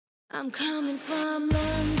I'm coming from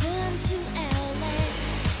London to LA,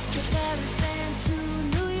 to Paris and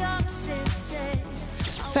to New York City.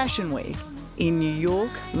 Fashion Week in New York,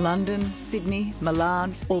 London, Sydney,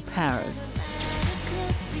 Milan or Paris.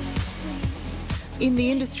 In the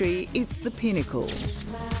industry, it's the pinnacle,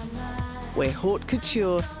 where haute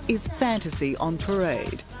couture is fantasy on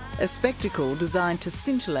parade, a spectacle designed to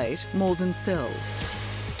scintillate more than sell,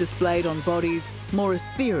 displayed on bodies more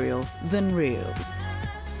ethereal than real.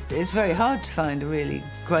 It's very hard to find a really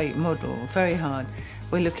great model, very hard.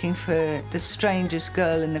 We're looking for the strangest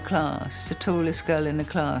girl in the class, the tallest girl in the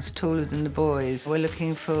class, taller than the boys. We're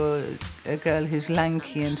looking for a girl who's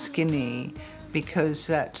lanky and skinny because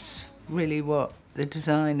that's really what the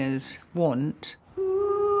designers want.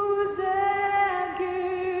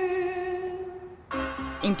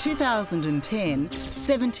 In 2010,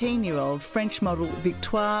 17-year-old French model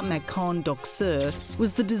Victoire Macon-Doxeur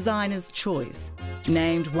was the designer's choice,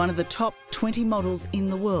 named one of the top 20 models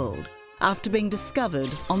in the world after being discovered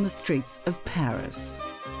on the streets of Paris.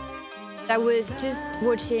 I was just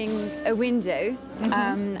watching a window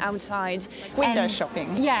outside. Window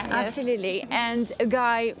shopping. Yeah, yes. Absolutely. And a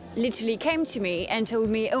guy literally came to me and told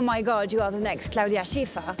me, "Oh my God, you are the next Claudia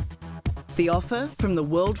Schiffer." The offer from the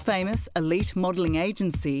world-famous elite modelling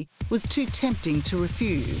agency was too tempting to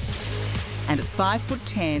refuse. And at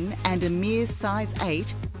 5'10" and a mere size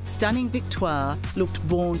 8, stunning Victoire looked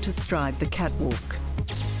born to stride the catwalk.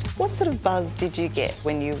 What sort of buzz did you get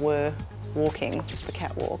when you were walking the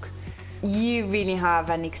catwalk? You really have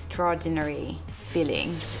an extraordinary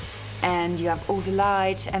feeling. And you have all the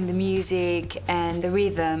lights and the music and the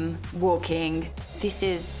rhythm walking. This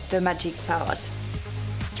is the magic part.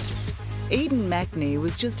 Eden Macney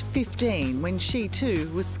was just 15 when she too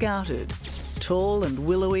was scouted. Tall and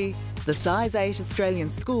willowy, the size 8 Australian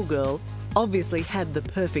schoolgirl obviously had the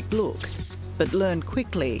perfect look, but learned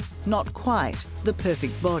quickly not quite the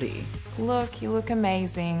perfect body. Look, you look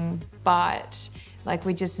amazing, but like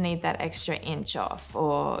we just need that extra inch off,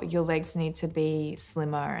 or your legs need to be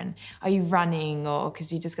slimmer, and are you running, or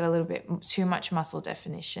because you just got a little bit too much muscle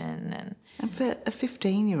definition. And for a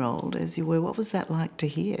 15-year-old as you were, what was that like to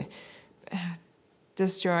hear?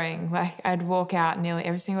 Destroying. Like, I'd walk out nearly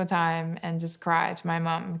every single time and just cry to my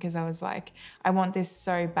mum because I was like, I want this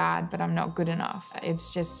so bad, but I'm not good enough.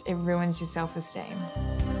 It's just, it ruins your self-esteem.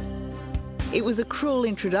 It was a cruel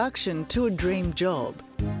introduction to a dream job.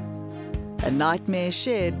 A nightmare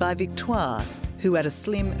shared by Victoire, who at a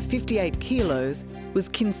slim 58 kilos was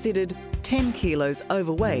considered 10 kilos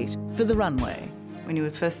overweight for the runway. When you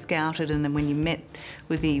were first scouted and then when you met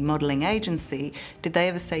with the modelling agency, did they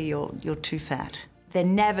ever say you're too fat? They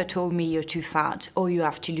never told me you're too fat or you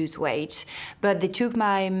have to lose weight, but they took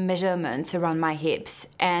my measurements around my hips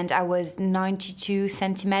and I was 92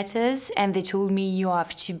 centimeters and they told me you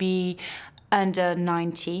have to be under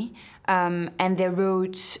 90 and they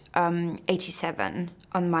wrote 87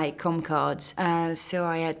 on my com card. So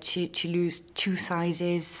I had to lose 2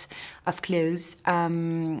 sizes of clothes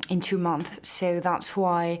in 2 months. So that's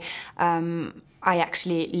why I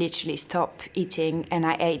actually literally stopped eating and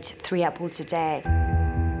I ate 3 apples a day.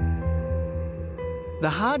 The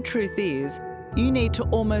hard truth is, you need to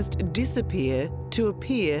almost disappear to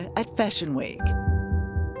appear at Fashion Week.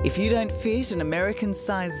 If you don't fit an American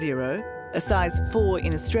size 0, a size 4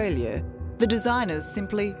 in Australia, the designers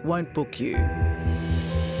simply won't book you.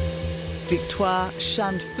 Victoire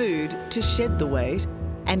shunned food to shed the weight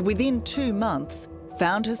and within 2 months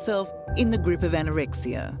found herself in the grip of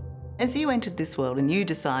anorexia. As you entered this world and you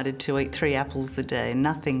decided to eat 3 apples a day,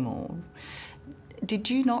 nothing more, did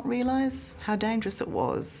you not realise how dangerous it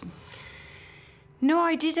was? No,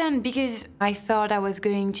 I didn't, because I thought I was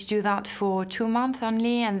going to do that for 2 months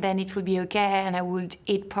only and then it would be okay and I would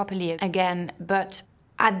eat properly again. But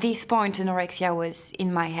at this point, anorexia was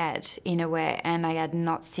in my head in a way and I had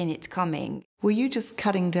not seen it coming. Were you just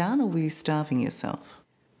cutting down or were you starving yourself?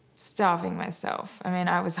 Starving myself. I mean,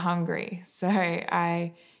 I was hungry, so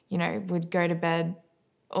I, would go to bed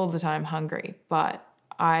all the time hungry, but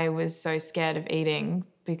I was so scared of eating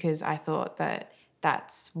because I thought that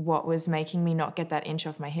that's what was making me not get that inch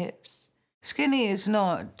off my hips. Skinny is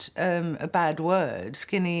not a bad word.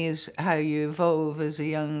 Skinny is how you evolve as a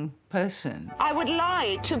young person. I would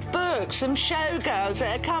like to book some showgirls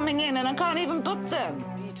that are coming in and I can't even book them.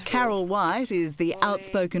 Carol White is the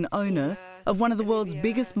outspoken owner of one of the world's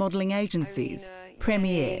biggest modelling agencies,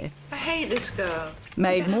 Premiere. I hate this girl.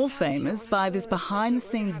 Made more famous by this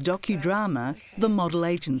behind-the-scenes docudrama, The Model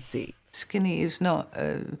Agency. Skinny is not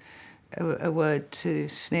a word to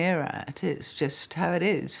sneer at. It's just how it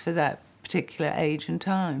is for that particular age and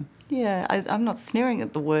time. Yeah, I'm not sneering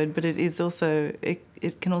at the word, but it is also,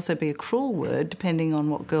 it can also be a cruel word depending on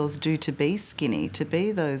what girls do to be skinny, to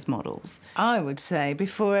be those models. I would say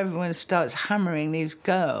before everyone starts hammering these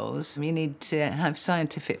girls, you need to have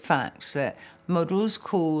scientific facts that models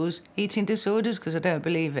cause eating disorders, because I don't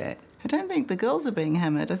believe it. I don't think the girls are being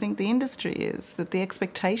hammered. I think the industry is, that the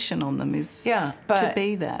expectation on them is but to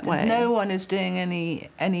be that way. No one is doing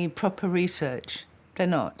any proper research. They're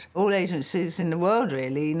not. All agencies in the world,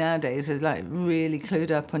 really, nowadays are, like, really clued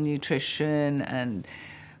up on nutrition, and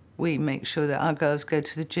we make sure that our girls go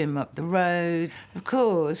to the gym up the road. Of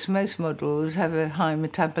course, most models have a high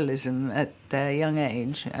metabolism at their young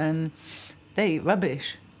age, and they eat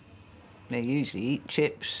rubbish. They usually eat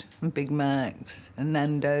chips and Big Macs and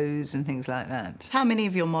Nando's and things like that. How many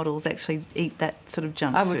of your models actually eat that sort of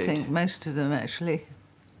junk food? I would think most of them, actually.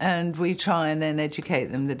 And we try and then educate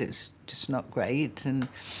them that it's just not great, and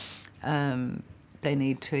they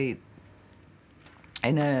need to eat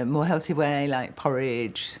in a more healthy way, like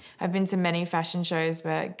porridge. I've been to many fashion shows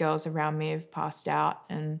where girls around me have passed out,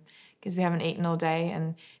 and because we haven't eaten all day,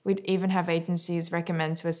 and we'd even have agencies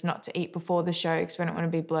recommend to us not to eat before the show because we don't want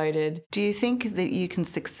to be bloated. Do you think that you can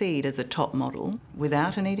succeed as a top model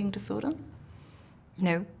without an eating disorder?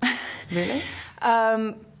 No. Really?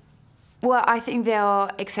 Well, I think there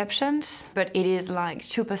are exceptions, but it is like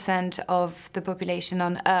 2% of the population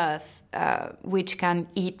on Earth which can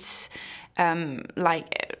eat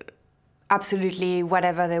absolutely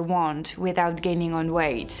whatever they want without gaining on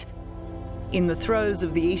weight. In the throes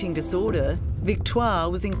of the eating disorder,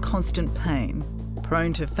 Victoire was in constant pain,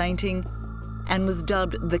 prone to fainting, and was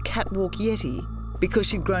dubbed the catwalk yeti because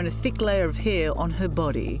she'd grown a thick layer of hair on her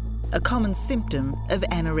body, a common symptom of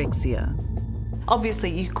anorexia. Obviously,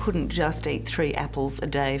 you couldn't just eat 3 apples a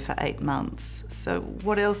day for 8 months. So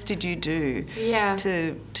what else did you do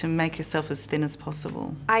to make yourself as thin as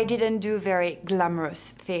possible? I didn't do very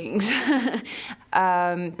glamorous things,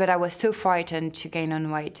 but I was so frightened to gain on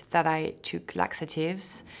weight that I took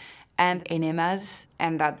laxatives and enemas,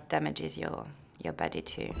 and that damages your body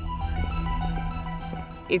too.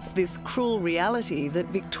 It's this cruel reality that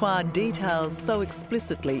Victoire details so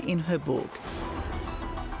explicitly in her book.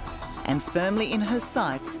 And firmly in her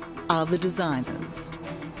sights are the designers.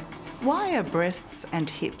 Why are breasts and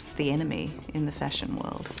hips the enemy in the fashion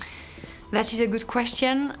world? That is a good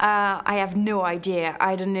question. I have no idea.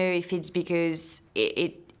 I don't know if it's because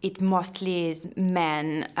it mostly is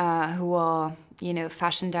men who are, you know,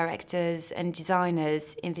 fashion directors and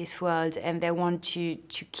designers in this world, and they want to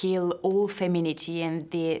kill all femininity, and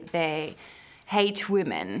they hate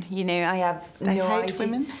women. You know, I have They no hate idea.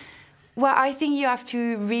 women? Well, I think you have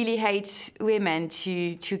to really hate women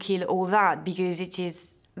to kill all that, because it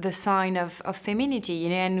is the sign of femininity, you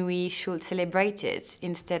know, and we should celebrate it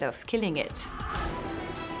instead of killing it.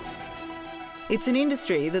 It's an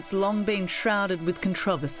industry that's long been shrouded with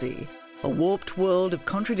controversy, a warped world of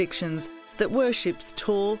contradictions that worships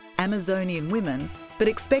tall Amazonian women but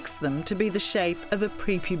expects them to be the shape of a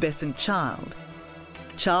prepubescent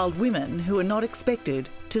child women who are not expected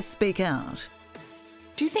to speak out.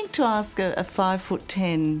 Do you think to ask a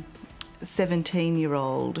 5'10",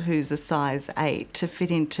 17-year-old who's a size 8 to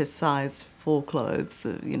fit into size 4 clothes,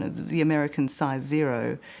 you know, the American size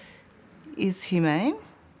 0, is humane?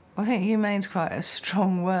 I think humane's quite a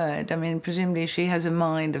strong word. I mean, presumably she has a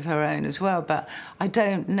mind of her own as well, but I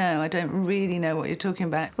don't know. I don't really know what you're talking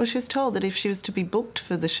about. Well, she was told that if she was to be booked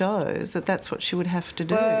for the shows, that's what she would have to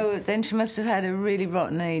do. Well, then she must have had a really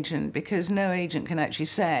rotten agent, because no agent can actually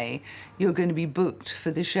say you're going to be booked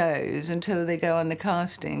for the shows until they go on the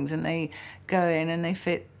castings and they go in and they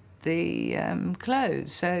fit the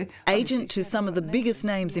clothes. So Agent to some of the biggest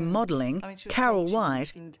names in modelling, Carol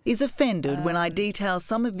White, is offended when I detail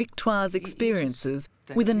some of Victoire's experiences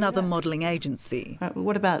with another modelling agency.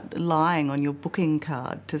 What about lying on your booking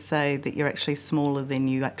card to say that you're actually smaller than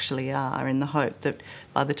you actually are, in the hope that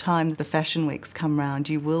by the time the fashion weeks come round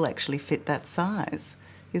you will actually fit that size?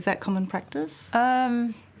 Is that common practice?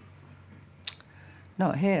 Not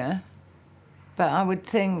here, but I would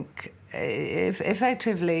think if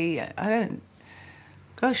effectively, I don't...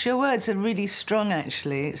 Gosh, your words are really strong,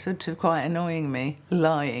 actually. It's sort of quite annoying me,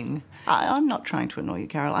 lying. I'm not trying to annoy you,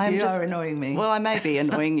 Carol. You are annoying me. Well, I may be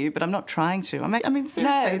annoying you, but I'm not trying to. I mean, seriously,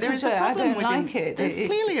 No, there is a I problem don't like it. There's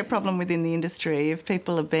clearly a problem within the industry if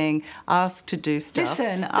people are being asked to do stuff.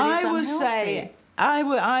 Listen, that I is would unhealthy. say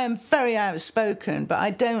I am very outspoken, but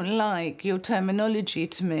I don't like your terminology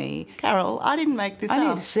to me. Carol, I didn't make this I up.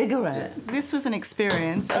 need a cigarette. This was an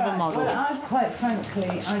experience of a model. Well, quite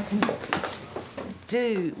frankly, I can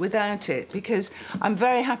do without it, because I'm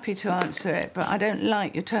very happy to answer it, but I don't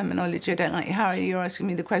like your terminology. I don't like how you're asking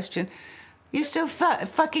me the question. You're still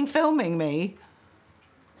fucking filming me?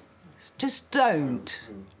 Just don't.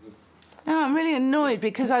 No, I'm really annoyed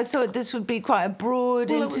because I thought this would be quite a broad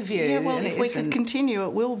interview. Yeah, well, and if we could continue,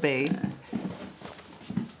 it will be.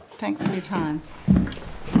 Thanks for your time.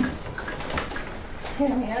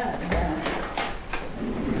 Hear me out.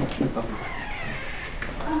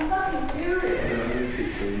 I'm fucking furious.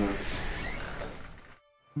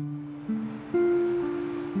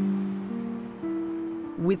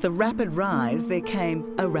 With a rapid rise, there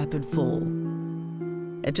came a rapid fall.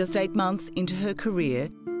 At just 8 months into her career,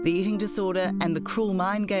 the eating disorder and the cruel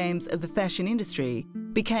mind games of the fashion industry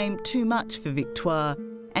became too much for Victoire,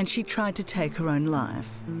 and she tried to take her own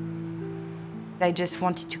life. I just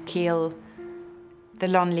wanted to kill the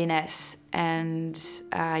loneliness, and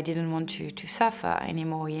I didn't want to suffer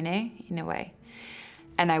anymore, you know, in a way.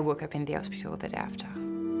 And I woke up in the hospital the day after.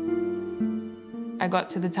 I got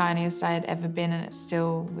to the tiniest I had ever been, and it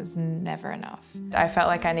still was never enough. I felt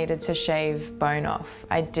like I needed to shave bone off.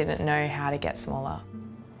 I didn't know how to get smaller.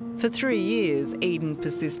 For 3 years, Eden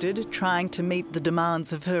persisted, trying to meet the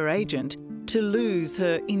demands of her agent to lose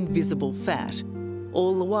her invisible fat,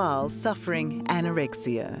 all the while suffering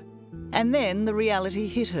anorexia. And then the reality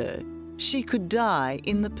hit her. She could die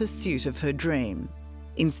in the pursuit of her dream.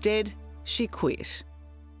 Instead, she quit.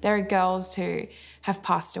 There are girls who have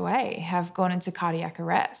passed away, have gone into cardiac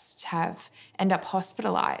arrest, have ended up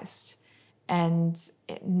hospitalised, and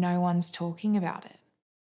no one's talking about it.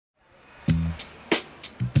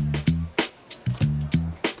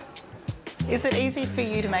 Is it easy for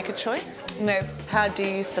you to make a choice? No. How do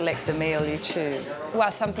you select the meal you choose?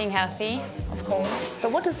 Well, something healthy, of course.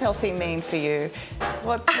 But what does healthy mean for you?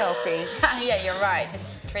 What's healthy? Yeah, you're right.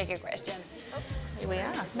 It's a tricky question. Here we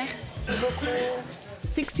are. Merci beaucoup.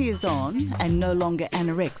 6 years on and no longer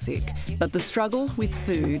anorexic, but the struggle with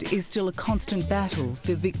food is still a constant battle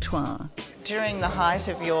for Victoire. During the height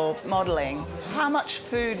of your modelling, how much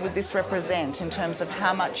food would this represent in terms of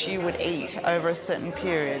how much you would eat over a certain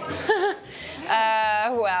period?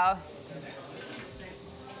 Well,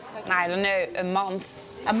 I don't know, a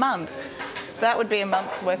month. A month? That would be a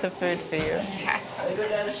month's worth of food for you.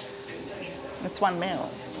 It's one meal.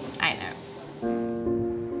 I know.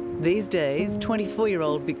 These days,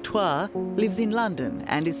 24-year-old Victoire lives in London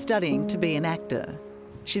and is studying to be an actor.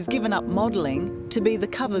 She's given up modelling to be the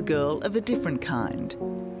cover girl of a different kind,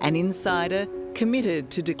 an insider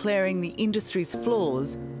committed to declaring the industry's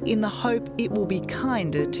flaws in the hope it will be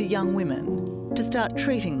kinder to young women, to start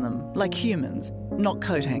treating them like humans, not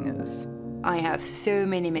coat hangers. I have so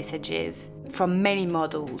many messages from many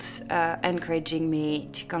models encouraging me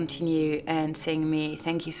to continue and saying me,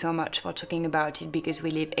 thank you so much for talking about it because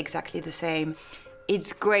we live exactly the same.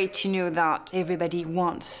 It's great to know that everybody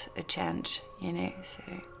wants a change, you know, so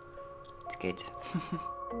it's good.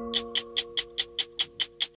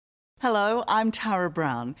 Hello, I'm Tara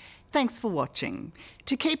Brown. Thanks for watching.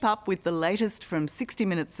 To keep up with the latest from 60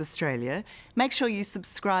 Minutes Australia, make sure you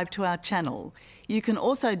subscribe to our channel. You can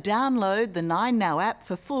also download the 9Now app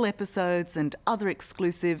for full episodes and other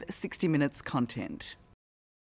exclusive 60 Minutes content.